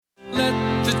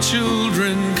the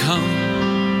children come.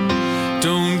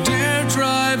 Don't dare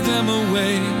drive them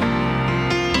away.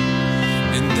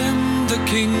 In them the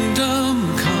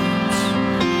kingdom comes.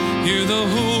 Hear the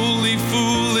holy,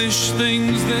 foolish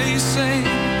things they say.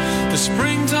 The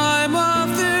springtime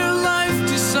of their life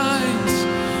decides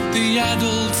the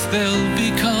adults they'll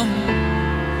become.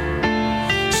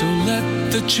 So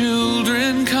let the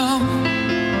children come.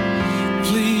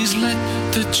 Please let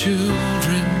the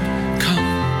children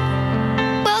come.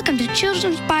 Welcome to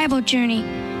Children's Bible Journey,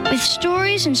 with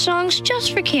stories and songs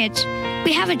just for kids.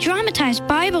 We have a dramatized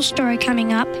Bible story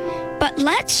coming up, but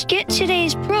let's get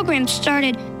today's program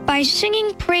started by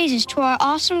singing praises to our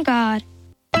awesome God.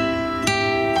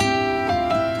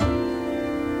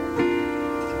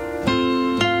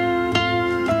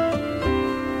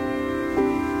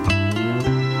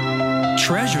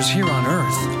 Treasures here on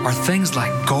earth are things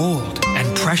like gold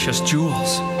and precious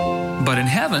jewels. But in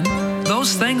heaven,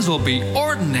 those things will be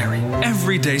ordinary,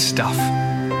 everyday stuff.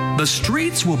 The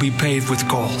streets will be paved with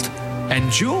gold,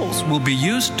 and jewels will be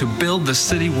used to build the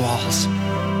city walls.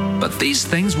 But these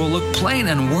things will look plain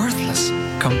and worthless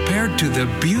compared to the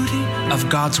beauty of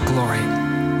God's glory.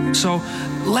 So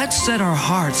let's set our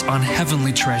hearts on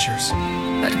heavenly treasures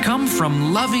that come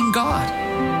from loving God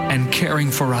and caring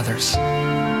for others.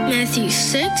 Matthew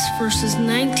 6, verses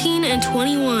 19 and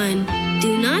 21.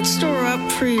 Do not store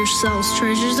up for yourselves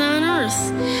treasures on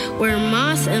earth, where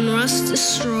moth and rust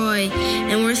destroy,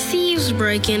 and where thieves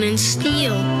break in and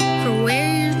steal. For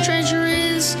where your treasure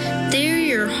is, there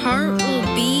your heart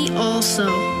will be also.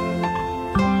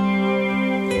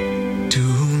 Do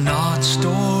not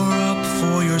store up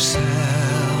for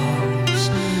yourselves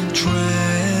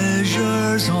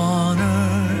treasures on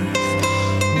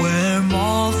earth, where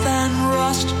moth and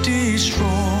rust destroy,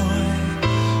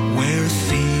 where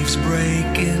thieves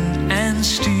break in and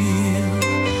steal.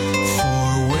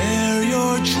 For where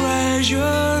your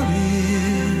treasure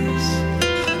is,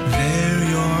 there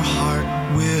your heart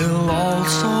will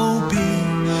also be.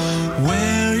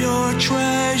 Where your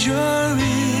treasure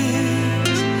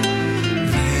is,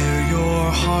 there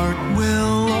your heart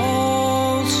will also be.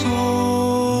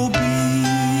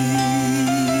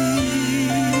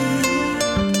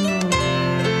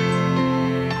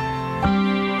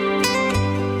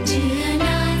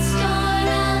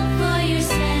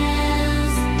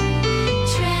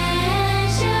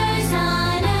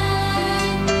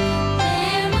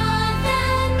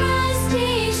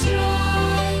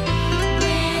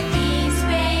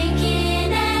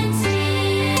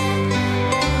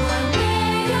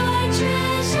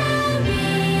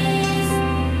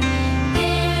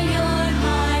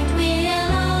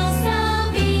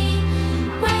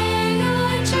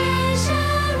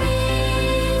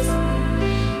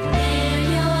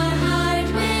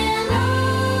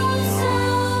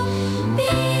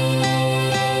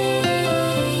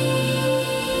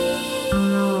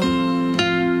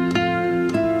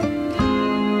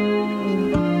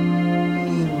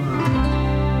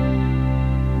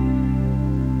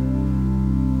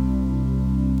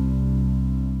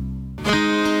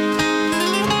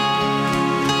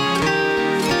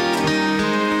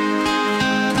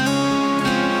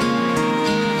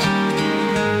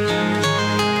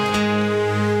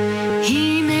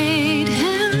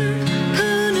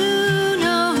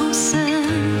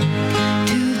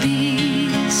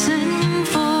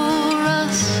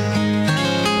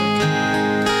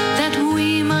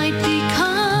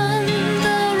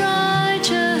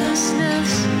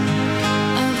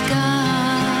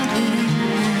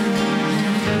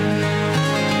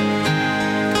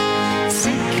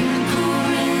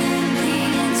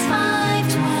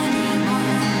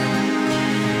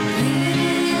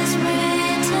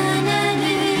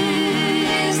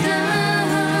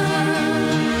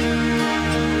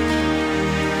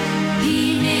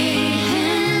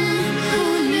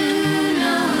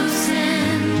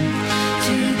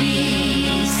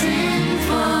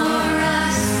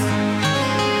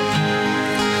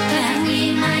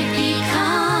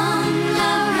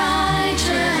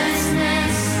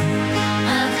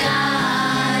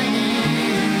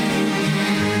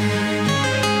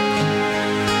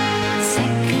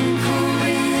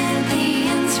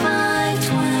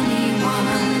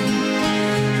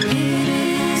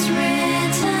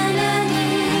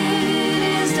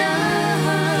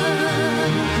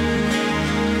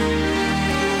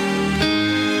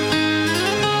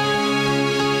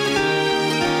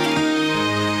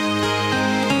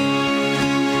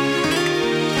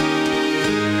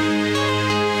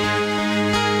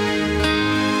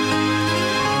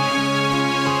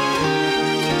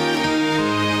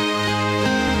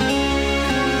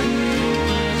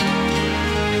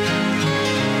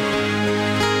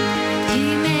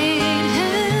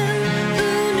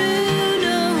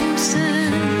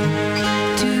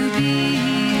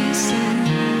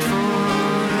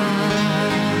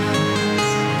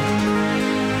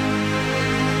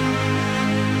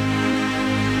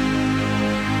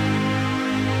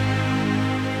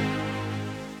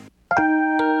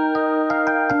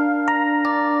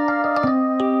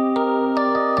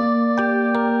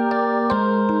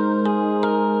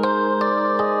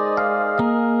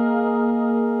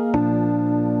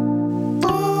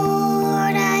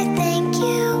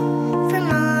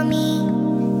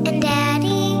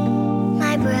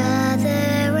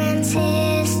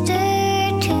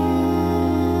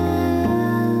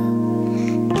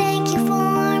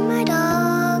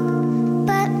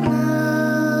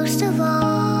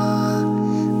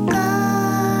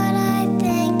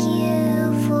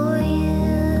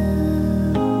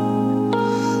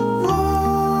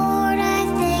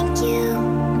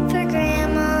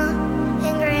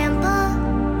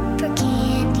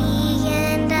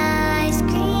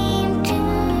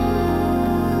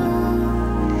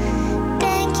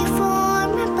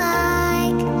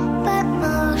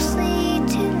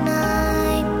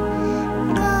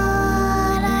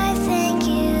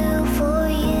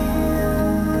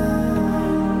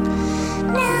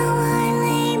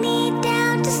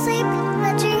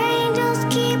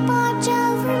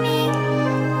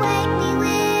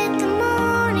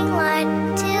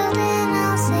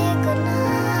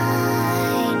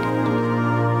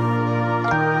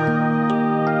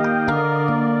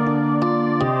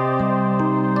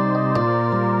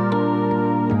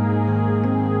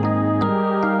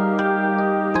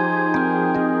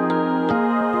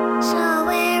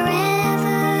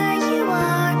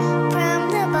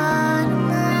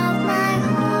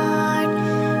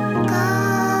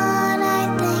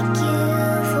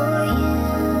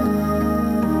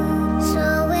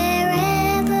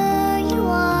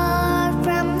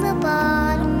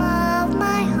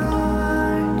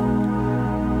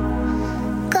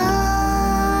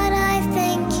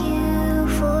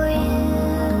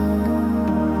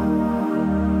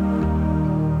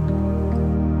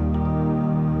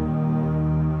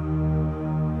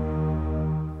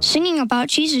 Singing about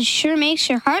Jesus sure makes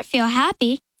your heart feel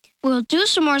happy. We'll do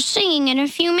some more singing in a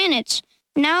few minutes.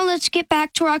 Now let's get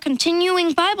back to our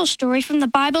continuing Bible story from the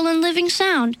Bible in Living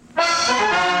Sound.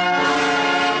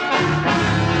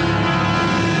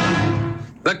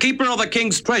 The keeper of the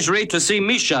king's treasury to see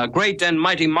Misha, great and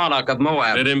mighty monarch of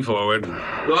Moab. Let him forward.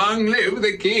 Long live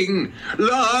the king!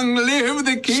 Long live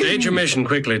the king! State your mission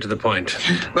quickly to the point.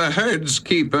 The herds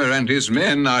keeper and his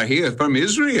men are here from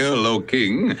Israel, O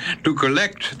king, to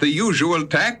collect the usual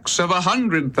tax of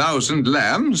 100,000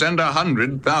 lambs and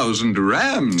 100,000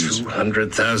 rams.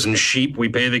 200,000 sheep we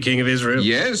pay the king of Israel?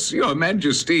 Yes, your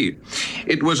majesty.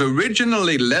 It was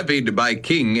originally levied by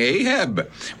King Ahab.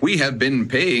 We have been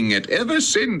paying it ever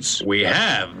since. We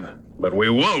have, but we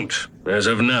won't, as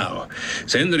of now.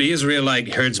 Send the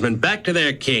Israelite herdsmen back to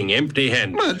their king,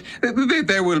 empty-handed. But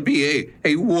there will be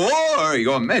a war,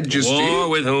 your majesty. War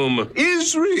with whom?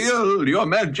 Israel, your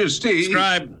majesty.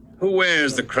 Scribe, who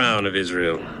wears the crown of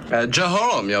Israel?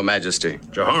 Jehoram, your majesty.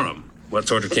 Jehoram. What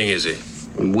sort of king is he?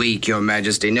 Weak, your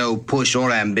majesty. No push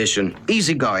or ambition.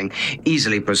 Easygoing.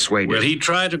 Easily persuaded. Will he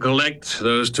try to collect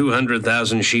those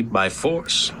 200,000 sheep by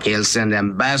force? He'll send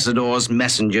ambassadors,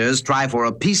 messengers, try for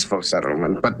a peaceful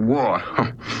settlement. But war?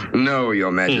 No,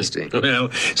 your majesty.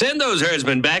 Well, send those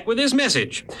herdsmen back with this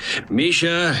message.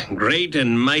 Misha, great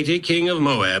and mighty king of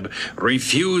Moab,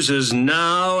 refuses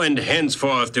now and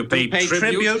henceforth to pay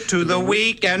tribute to the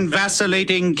weak and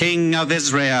vacillating king of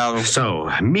Israel.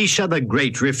 So, Misha the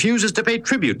Great refuses to pay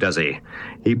tribute, does he?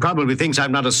 He probably thinks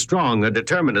I'm not as strong or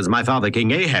determined as my father, King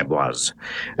Ahab, was.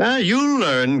 You'll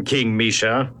learn, King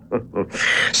Misha.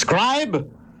 Scribe,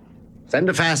 send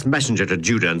a fast messenger to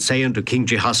Judah and say unto King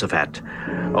Jehoshaphat,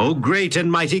 O great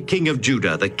and mighty king of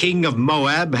Judah, the king of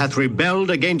Moab hath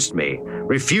rebelled against me,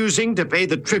 refusing to pay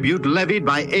the tribute levied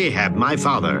by Ahab, my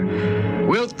father.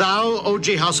 Wilt thou, O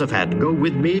Jehoshaphat, go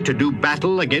with me to do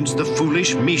battle against the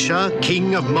foolish Misha,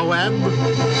 king of Moab?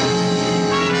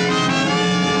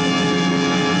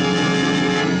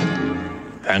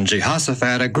 And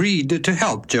Jehoshaphat agreed to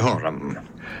help Jehoram.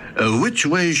 Which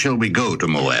way shall we go to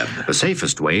Moab? The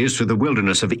safest way is through the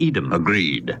wilderness of Edom.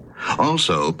 Agreed.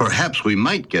 Also, perhaps we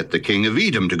might get the king of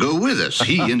Edom to go with us,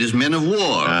 he and his men of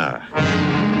war.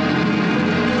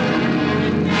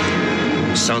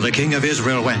 So the king of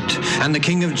Israel went, and the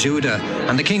king of Judah,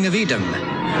 and the king of Edom.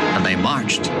 And they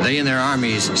marched, they and their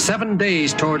armies, 7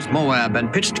 days towards Moab,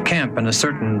 and pitched camp in a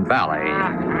certain valley.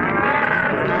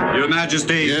 Your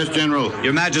Majesty. Yes, General.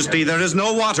 Your Majesty, there is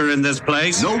no water in this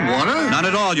place. No water? None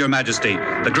at all, Your Majesty.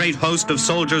 The great host of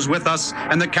soldiers with us,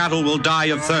 and the cattle will die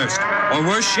of thirst. Or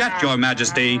worse yet, Your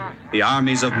Majesty, the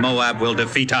armies of Moab will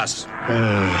defeat us.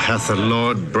 Hath the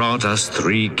Lord brought us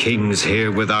 3 kings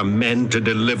here with our men to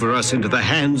deliver us into the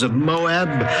hands of Moab?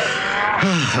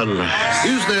 Alas.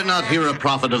 Is there not here a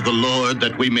prophet of the Lord,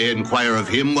 that we may inquire of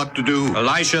him what to do?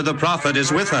 Elisha the prophet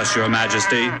is with us, Your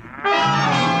Majesty.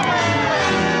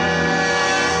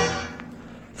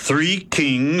 3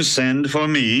 kings send for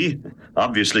me,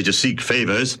 obviously to seek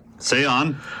favors. Say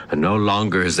on. And no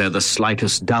longer is there the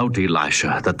slightest doubt,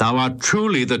 Elisha, that thou art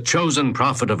truly the chosen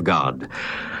prophet of God.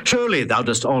 Surely thou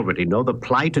dost already know the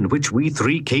plight in which we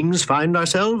 3 kings find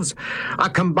ourselves. Our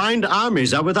combined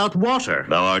armies are without water.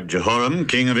 Thou art Jehoram,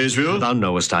 king of Israel? Thou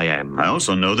knowest I am. I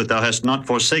also know that thou hast not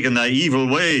forsaken thy evil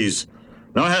ways,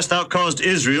 nor hast thou caused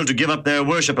Israel to give up their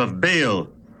worship of Baal.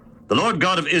 The Lord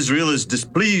God of Israel is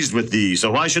displeased with thee,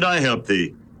 so why should I help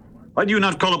thee? Why do you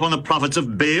not call upon the prophets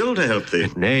of Baal to help thee?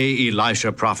 Nay,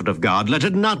 Elisha, prophet of God, let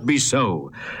it not be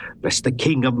so, lest the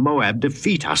king of Moab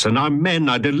defeat us, and our men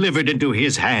are delivered into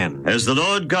his hand. As the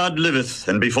Lord God liveth,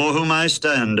 and before whom I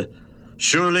stand,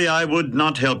 surely I would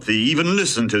not help thee, even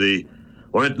listen to thee,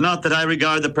 were it not that I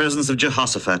regard the presence of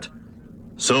Jehoshaphat.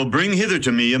 So bring hither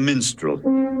to me a minstrel.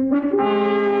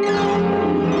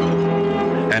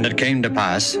 And it came to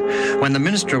pass, when the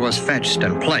minstrel was fetched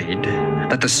and played,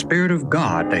 that the Spirit of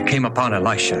God came upon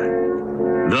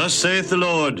Elisha. Thus saith the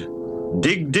Lord,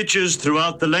 dig ditches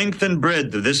throughout the length and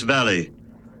breadth of this valley.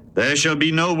 There shall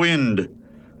be no wind,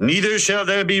 neither shall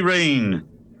there be rain.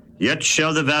 Yet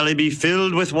shall the valley be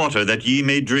filled with water, that ye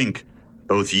may drink,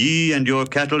 both ye and your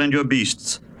cattle and your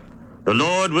beasts. The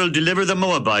Lord will deliver the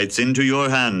Moabites into your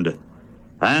hand,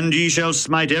 and ye shall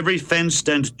smite every fenced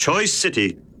and choice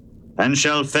city, and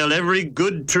shall fell every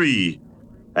good tree,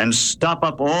 and stop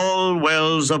up all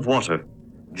wells of water.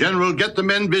 General, get the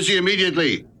men busy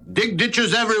immediately. Dig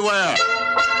ditches everywhere.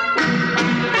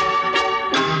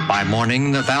 By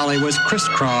morning, the valley was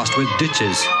crisscrossed with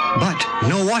ditches, but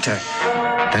no water.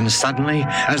 Then suddenly,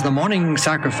 as the morning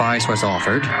sacrifice was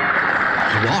offered,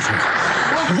 water!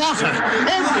 Water!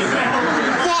 Everywhere!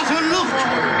 Water, look!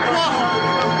 Water!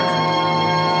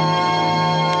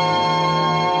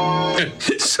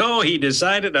 So he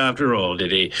decided, after all,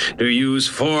 did he, to use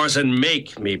force and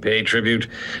make me pay tribute.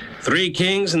 3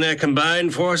 kings and their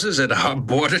combined forces at our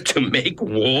border to make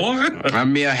war? A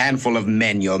mere handful of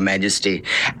men, Your Majesty,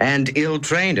 and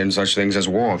ill-trained in such things as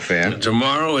warfare.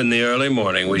 Tomorrow in the early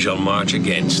morning we shall march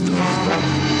against them.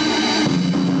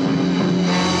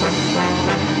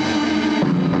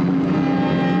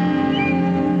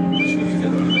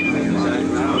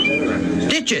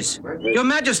 Ditches! Your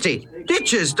Majesty!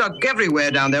 Ditches dug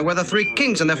everywhere down there where the 3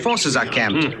 kings and their forces are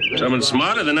camped. Someone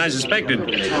smarter than I suspected.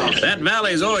 That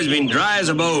valley has always been dry as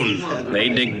a bone. They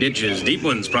dig ditches, deep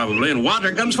ones probably, and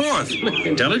water comes forth.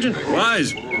 Intelligent,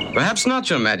 wise. Perhaps not,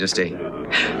 Your Majesty.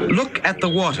 Look at the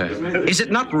water. Is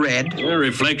it not red? A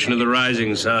reflection of the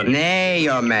rising sun. Nay,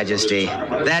 Your Majesty.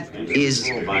 That is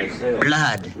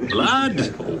blood.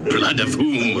 Blood? Blood of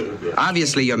whom?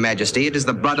 Obviously, Your Majesty, it is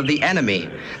the blood of the enemy.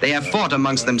 They have fought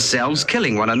amongst themselves,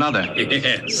 killing one another.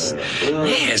 Yes.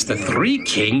 Yes, the 3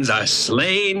 kings are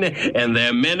slain and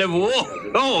their men of war.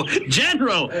 Oh,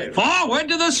 General, forward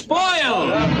to the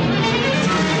spoil!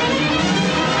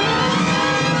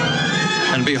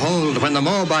 And behold, when the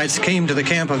Moabites came to the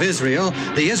camp of Israel,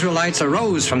 the Israelites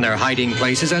arose from their hiding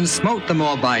places and smote the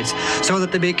Moabites, so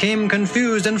that they became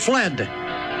confused and fled.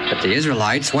 But the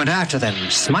Israelites went after them,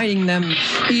 smiting them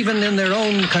even in their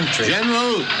own country.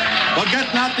 General,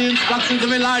 forget not the instructions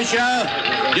of Elisha.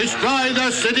 Destroy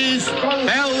their cities,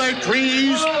 fell their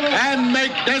trees, and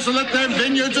make desolate their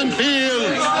vineyards and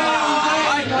fields.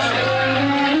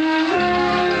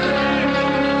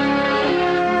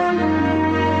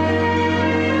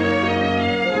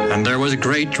 And there was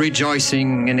great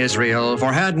rejoicing in Israel,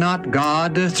 for had not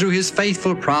God, through his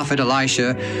faithful prophet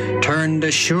Elisha, turned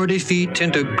a sure defeat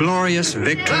into glorious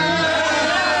victory?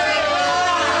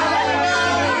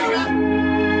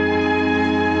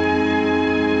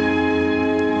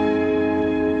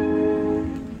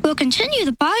 We'll continue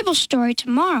the Bible story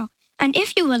tomorrow, and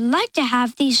if you would like to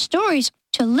have these stories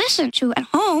to listen to at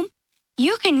home,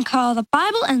 you can call the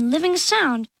Bible and Living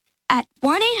Sound at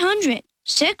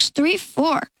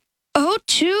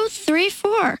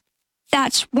 1-800-634-0234.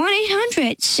 That's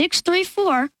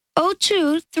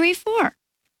 1-800-634-0234.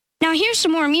 Now here's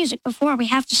some more music before we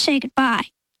have to say goodbye.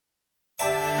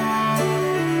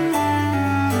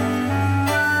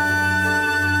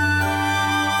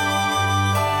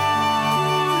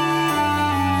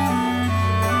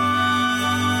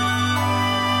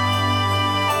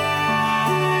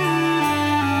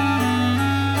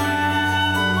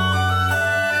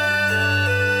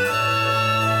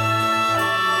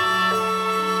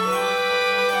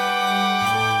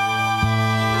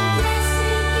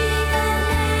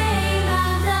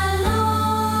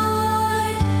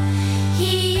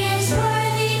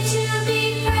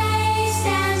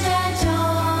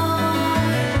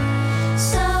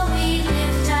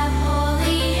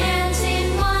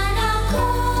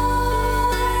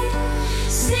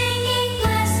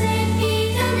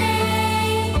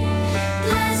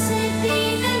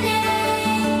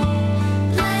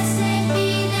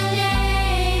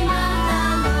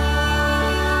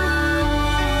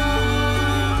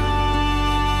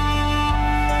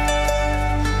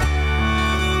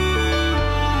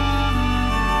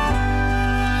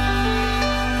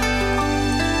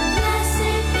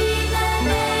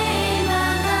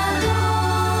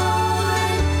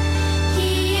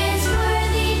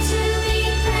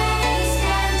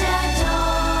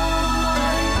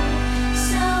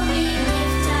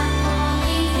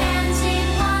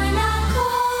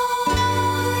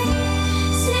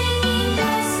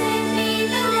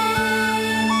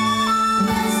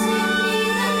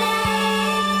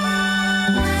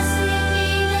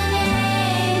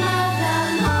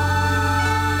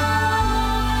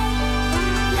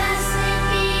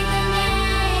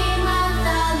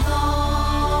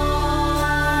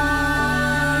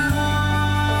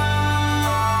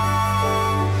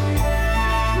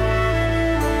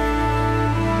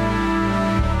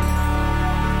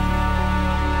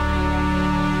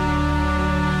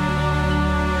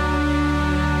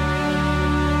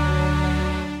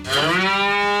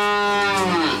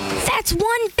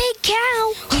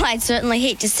 I'd certainly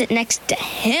hate to sit next to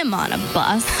him on a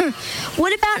bus.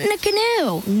 What about in a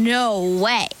canoe? No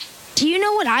way. Do you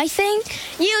know what I think?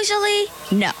 Usually,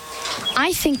 no.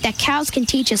 I think that cows can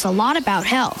teach us a lot about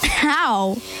health.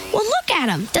 How? Well, look at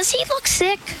him. Does he look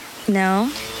sick?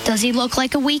 No. Does he look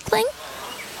like a weakling?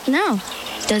 No.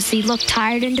 Does he look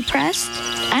tired and depressed?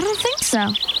 I don't think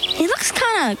so. He looks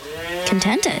kind of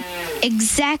contented.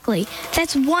 Exactly.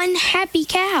 That's one happy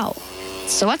cow.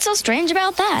 So what's so strange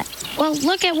about that? Well,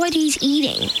 look at what he's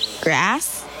eating.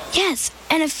 Grass? Yes,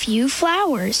 and a few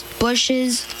flowers,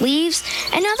 bushes, leaves,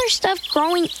 and other stuff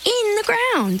growing in the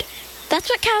ground. That's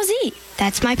what cows eat.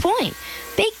 That's my point.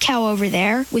 Big cow over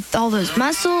there, with all those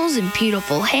muscles and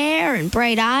beautiful hair and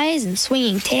bright eyes and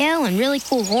swinging tail and really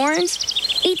cool horns,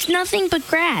 eats nothing but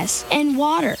grass and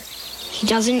water. He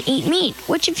doesn't eat meat,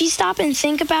 which if you stop and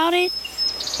think about it,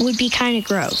 would be kind of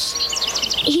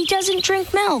gross. He doesn't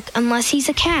drink milk unless he's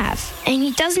a calf, and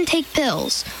he doesn't take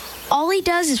pills. All he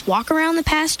does is walk around the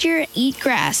pasture, eat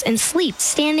grass, and sleep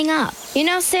standing up. You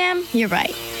know, Sam, you're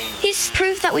right. He's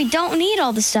proof that we don't need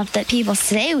all the stuff that people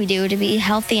say we do to be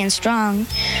healthy and strong.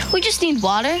 We just need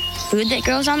water, food that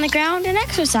grows on the ground, and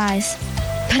exercise.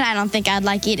 But I don't think I'd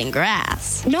like eating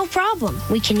grass. No problem.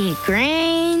 We can eat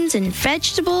grains and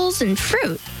vegetables and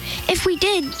fruit. If we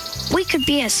did, we could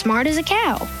be as smart as a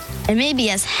cow. And maybe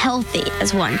as healthy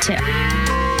as one, too.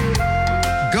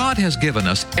 God has given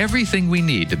us everything we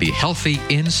need to be healthy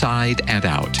inside and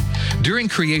out. During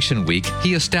Creation Week,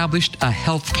 He established a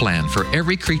health plan for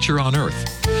every creature on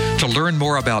earth. To learn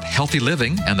more about healthy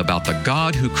living and about the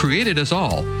God who created us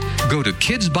all, go to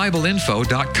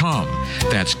kidsbibleinfo.com.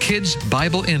 That's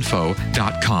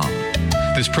kidsbibleinfo.com.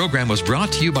 This program was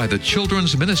brought to you by the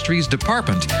Children's Ministries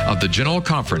Department of the General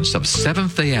Conference of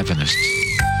Seventh-day Adventists.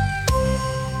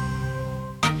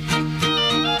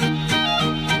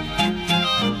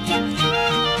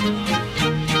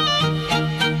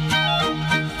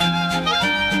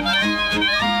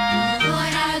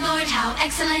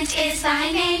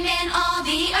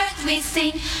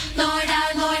 Lord,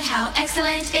 our Lord, how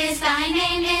excellent is thy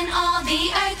name in all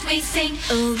the earth we sing.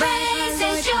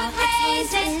 Praises, your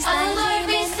praises, oh Lord,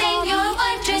 we sing your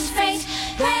wondrous praise.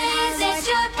 Praises,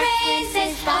 your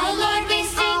praises, oh Lord, we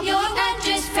sing your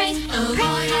wondrous praise. Oh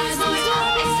Lord, our Lord,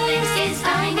 how excellent is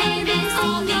thy name in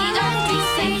all the earth we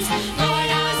sing. Lord,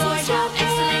 our Lord, how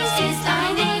excellent is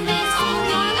thy name in all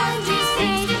the earth we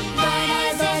sing.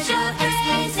 Praises, your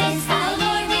praises, oh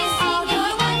Lord, we sing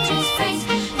your wondrous praise.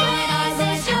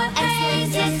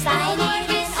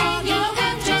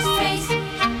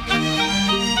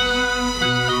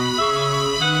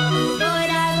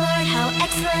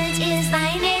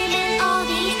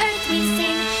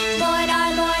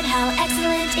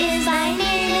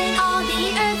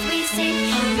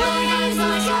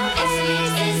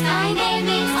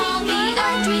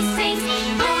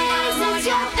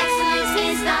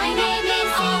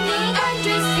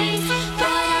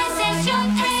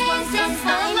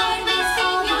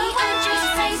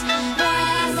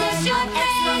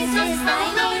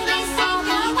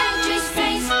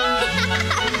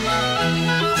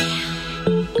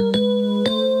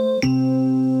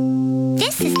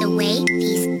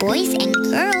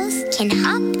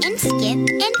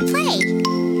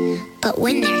 But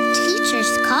when their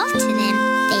teachers call to them,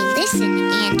 they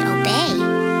listen and obey.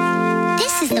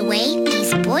 This is the way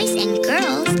these boys and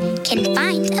girls can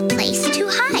find a place to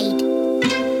hide.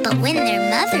 But when their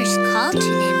mothers call to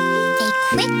them, they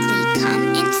quickly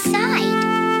come inside.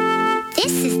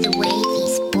 This is the way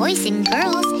these boys and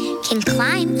girls can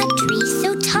climb a tree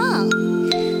so tall.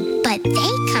 But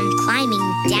they come climbing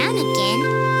down again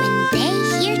when they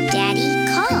hear Daddy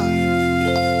call.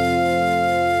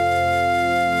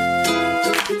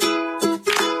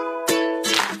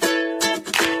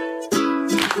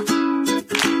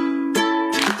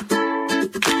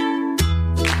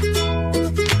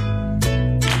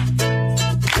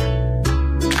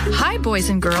 Boys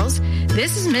and girls,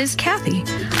 this is Ms. Kathy.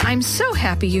 I'm so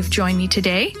happy you've joined me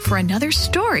today for another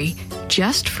story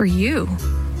just for you.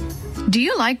 Do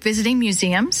you like visiting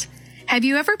museums? Have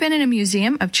you ever been in a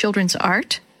museum of children's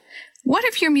art? What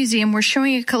if your museum were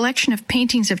showing a collection of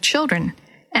paintings of children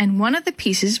and one of the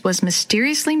pieces was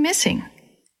mysteriously missing?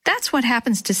 That's what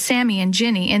happens to Sammy and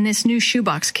Ginny in this new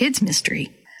Shoebox Kids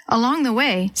mystery. Along the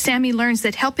way, Sammy learns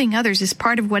that helping others is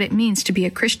part of what it means to be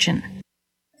a Christian.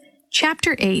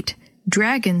 Chapter 8.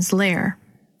 Dragon's Lair.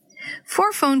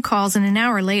 4 phone calls and an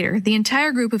hour later, the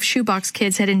entire group of Shoebox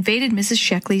Kids had invaded Mrs.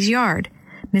 Sheckley's yard.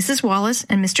 Mrs. Wallace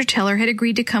and Mr. Teller had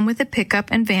agreed to come with a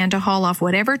pickup and van to haul off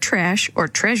whatever trash or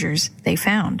treasures they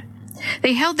found.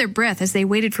 They held their breath as they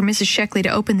waited for Mrs. Sheckley to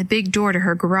open the big door to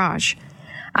her garage.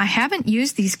 "I haven't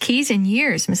used these keys in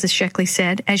years," Mrs. Sheckley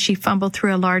said as she fumbled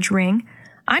through a large ring.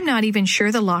 "I'm not even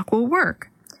sure the lock will work."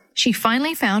 She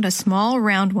finally found a small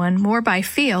round one more by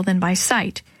feel than by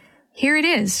sight. "Here it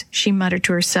is," she muttered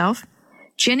to herself.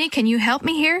 "Jenny, can you help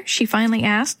me here?" she finally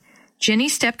asked. Jenny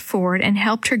stepped forward and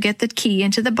helped her get the key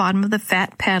into the bottom of the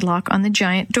fat padlock on the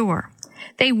giant door.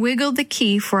 They wiggled the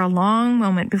key for a long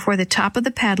moment before the top of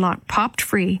the padlock popped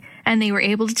free and they were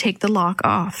able to take the lock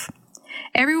off.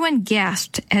 Everyone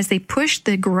gasped as they pushed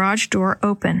the garage door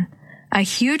open. A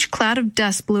huge cloud of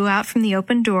dust blew out from the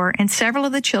open door, and several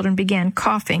of the children began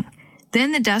coughing.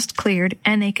 Then the dust cleared,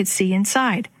 and they could see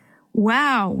inside.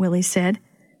 "Wow," Willie said.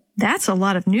 "That's a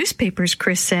lot of newspapers,"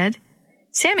 Chris said.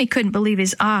 Sammy couldn't believe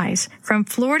his eyes. From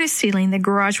floor to ceiling, the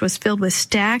garage was filled with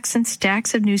stacks and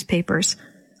stacks of newspapers.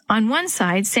 On one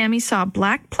side, Sammy saw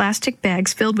black plastic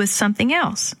bags filled with something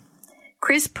else.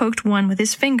 Chris poked one with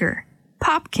his finger.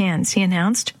 "Pop cans," he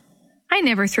announced. "I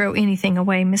never throw anything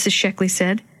away," Mrs. Sheckley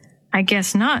said. "I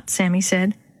guess not," Sammy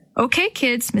said. "Okay,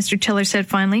 kids," Mr. Tiller said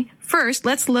finally. "First,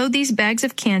 let's load these bags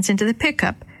of cans into the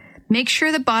pickup. Make sure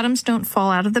the bottoms don't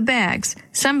fall out of the bags.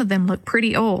 Some of them look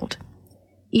pretty old."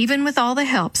 Even with all the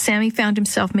help, Sammy found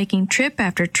himself making trip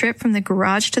after trip from the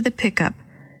garage to the pickup.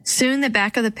 Soon the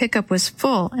back of the pickup was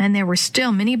full, and there were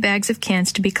still many bags of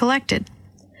cans to be collected.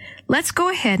 "Let's go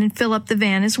ahead and fill up the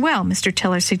van as well," Mr.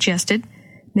 Tiller suggested.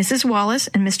 Mrs. Wallace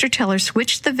and Mr. Tiller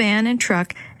switched the van and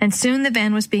truck, and soon the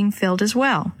van was being filled as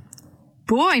well.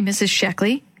 "Boy, Mrs.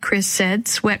 Sheckley," Chris said,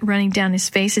 sweat running down his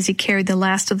face as he carried the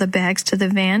last of the bags to the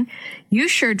van, "you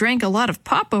sure drank a lot of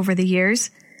pop over the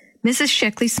years." Mrs.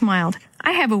 Sheckley smiled.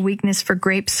 "I have a weakness for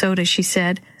grape soda," she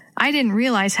said. "I didn't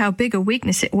realize how big a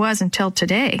weakness it was until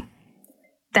today."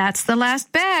 "That's the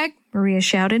last bag," Maria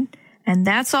shouted. "And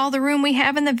that's all the room we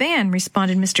have in the van,"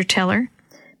 responded Mr. Teller.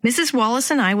 "Mrs.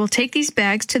 Wallace and I will take these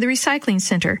bags to the recycling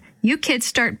center. You kids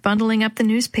start bundling up the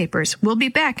newspapers. We'll be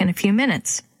back in a few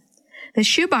minutes." The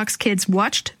shoebox kids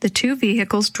watched the two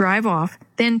vehicles drive off,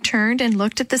 then turned and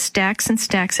looked at the stacks and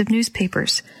stacks of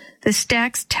newspapers. The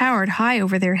stacks towered high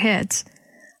over their heads.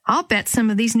 "I'll bet some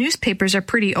of these newspapers are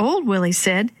pretty old," Willie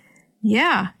said.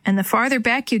 "Yeah, and the farther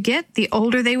back you get, the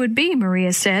older they would be,"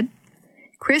 Maria said.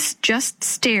 Chris just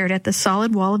stared at the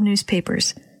solid wall of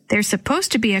newspapers. "There's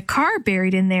supposed to be a car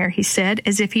buried in there," he said,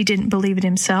 as if he didn't believe it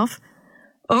himself.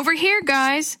 "Over here,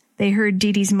 guys," they heard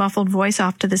Dee Dee's muffled voice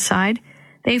off to the side.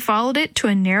 They followed it to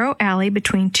a narrow alley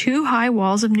between two high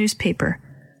walls of newspaper.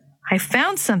 "I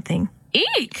found something.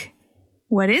 Eek!"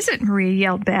 "What is it?" Maria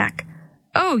yelled back.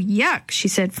 "Oh, yuck," she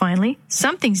said finally.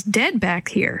 "Something's dead back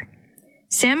here."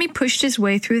 Sammy pushed his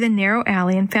way through the narrow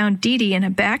alley and found Dee Dee in a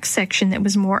back section that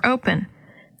was more open.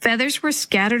 Feathers were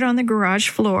scattered on the garage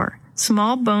floor.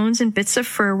 Small bones and bits of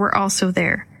fur were also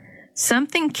there.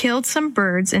 "Something killed some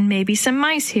birds and maybe some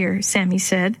mice here," Sammy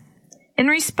said. In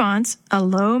response, a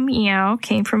low meow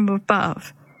came from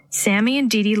above. Sammy and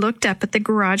Dee Dee looked up at the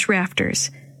garage rafters.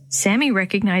 Sammy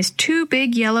recognized two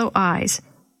big yellow eyes.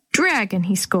 "Dragon,"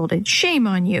 he scolded. "Shame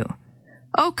on you."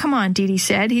 "Oh, come on," Dee Dee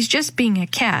said. "He's just being a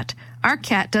cat. Our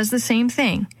cat does the same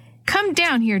thing. Come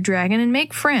down here, Dragon, and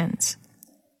make friends."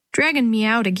 Dragon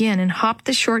meowed again and hopped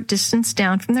the short distance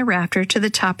down from the rafter to the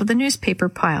top of the newspaper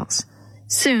piles.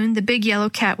 Soon the big yellow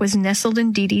cat was nestled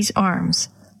in Dee Dee's arms.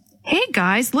 "Hey,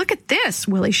 guys, look at this,"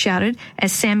 Willie shouted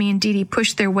as Sammy and Dee Dee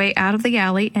pushed their way out of the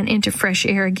alley and into fresh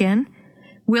air again.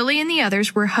 Willie and the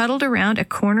others were huddled around a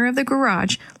corner of the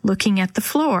garage looking at the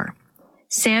floor.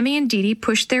 Sammy and Dee Dee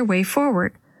pushed their way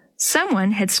forward.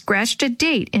 Someone had scratched a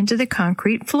date into the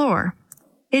concrete floor.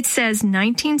 "It says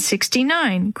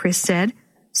 1969, Chris said.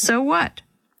 "So what?"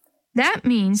 "That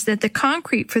means that the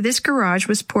concrete for this garage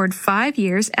was poured 5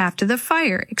 years after the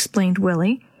fire," explained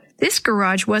Willie. "This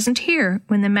garage wasn't here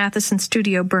when the Matheson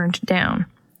studio burned down."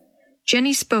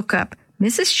 Jenny spoke up.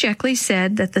 "Mrs. Sheckley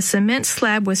said that the cement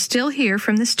slab was still here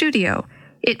from the studio.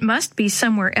 It must be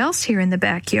somewhere else here in the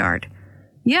backyard."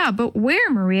 "Yeah, but where?"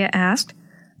 Maria asked.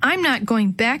 "I'm not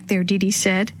going back there," Dee Dee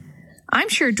said. "I'm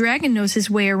sure Dragon knows his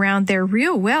way around there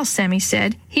real well," Sammy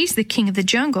said. "He's the king of the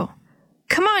jungle."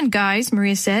 "Come on, guys,"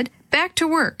 Maria said. "Back to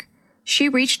work." She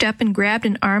reached up and grabbed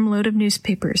an armload of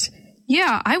newspapers.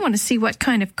 "Yeah, I want to see what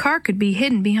kind of car could be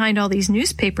hidden behind all these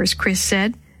newspapers," Chris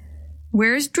said.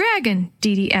 "Where's Dragon?"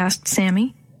 Dee Dee asked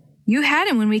Sammy. "You had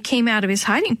him when we came out of his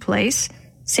hiding place,"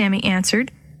 Sammy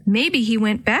answered. "Maybe he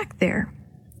went back there."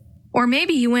 "Or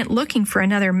maybe he went looking for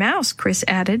another mouse," Chris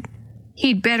added.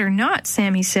 "He'd better not,"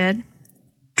 Sammy said.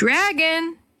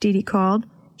 "Dragon!" Dee Dee called.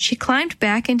 She climbed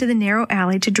back into the narrow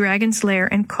alley to Dragon's lair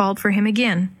and called for him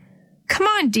again. "Come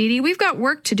on, Dee Dee, we've got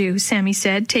work to do," Sammy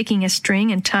said, taking a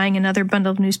string and tying another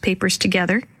bundle of newspapers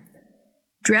together.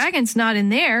 "Dragon's not in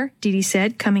there," Dee Dee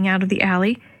said, coming out of the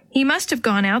alley. "He must have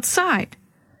gone outside."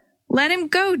 "Let him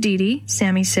go, Dee Dee,"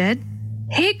 Sammy said.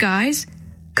 "Hey, guys!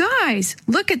 Guys,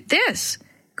 look at this!"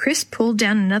 Chris pulled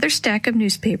down another stack of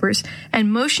newspapers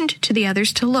and motioned to the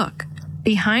others to look.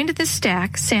 Behind the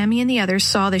stack, Sammy and the others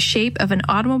saw the shape of an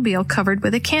automobile covered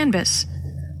with a canvas.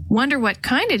 "Wonder what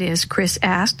kind it is?" Chris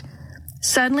asked.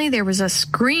 Suddenly there was a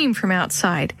scream from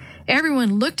outside.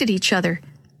 Everyone looked at each other.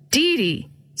 "Dee Dee,"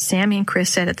 Sammy and Chris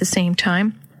said at the same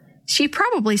time. "She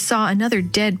probably saw another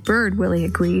dead bird," Willie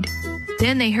agreed.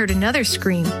 Then they heard another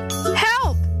scream.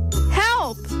 Help!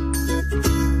 Help!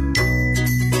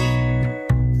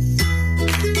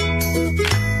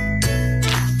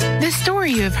 The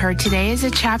story you have heard today is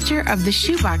a chapter of The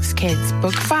Shoebox Kids,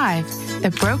 Book 5, The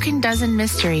Broken Dozen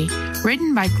Mystery,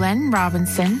 written by Glenn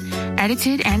Robinson,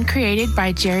 edited and created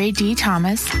by Jerry D.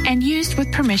 Thomas, and used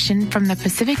with permission from the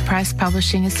Pacific Press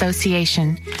Publishing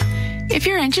Association. If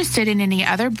you're interested in any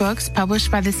other books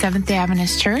published by the Seventh-day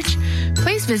Adventist Church,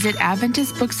 please visit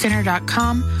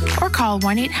AdventistBookCenter.com or call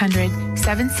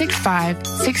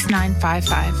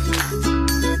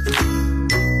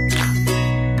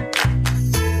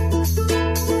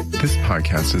 1-800-765-6955. This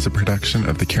podcast is a production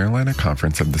of the Carolina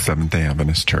Conference of the Seventh-day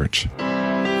Adventist Church.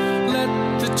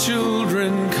 Let the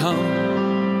children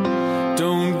come.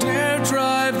 Don't dare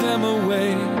drive them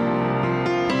away.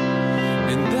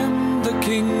 In them the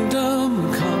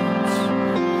kingdom comes.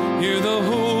 Hear the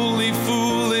holy,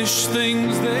 foolish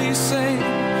things they say.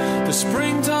 The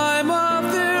springtime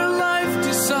of their life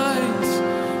decides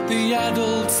the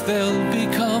adults they'll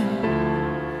become.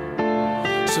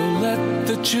 So let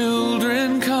the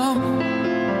children come.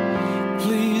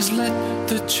 Please let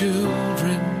the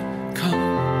children come.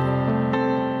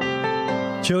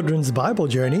 Children's Bible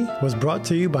Journey was brought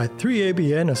to you by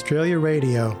 3ABN Australia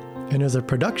Radio and is a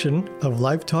production of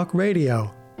Live Talk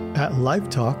Radio at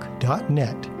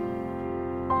livetalk.net.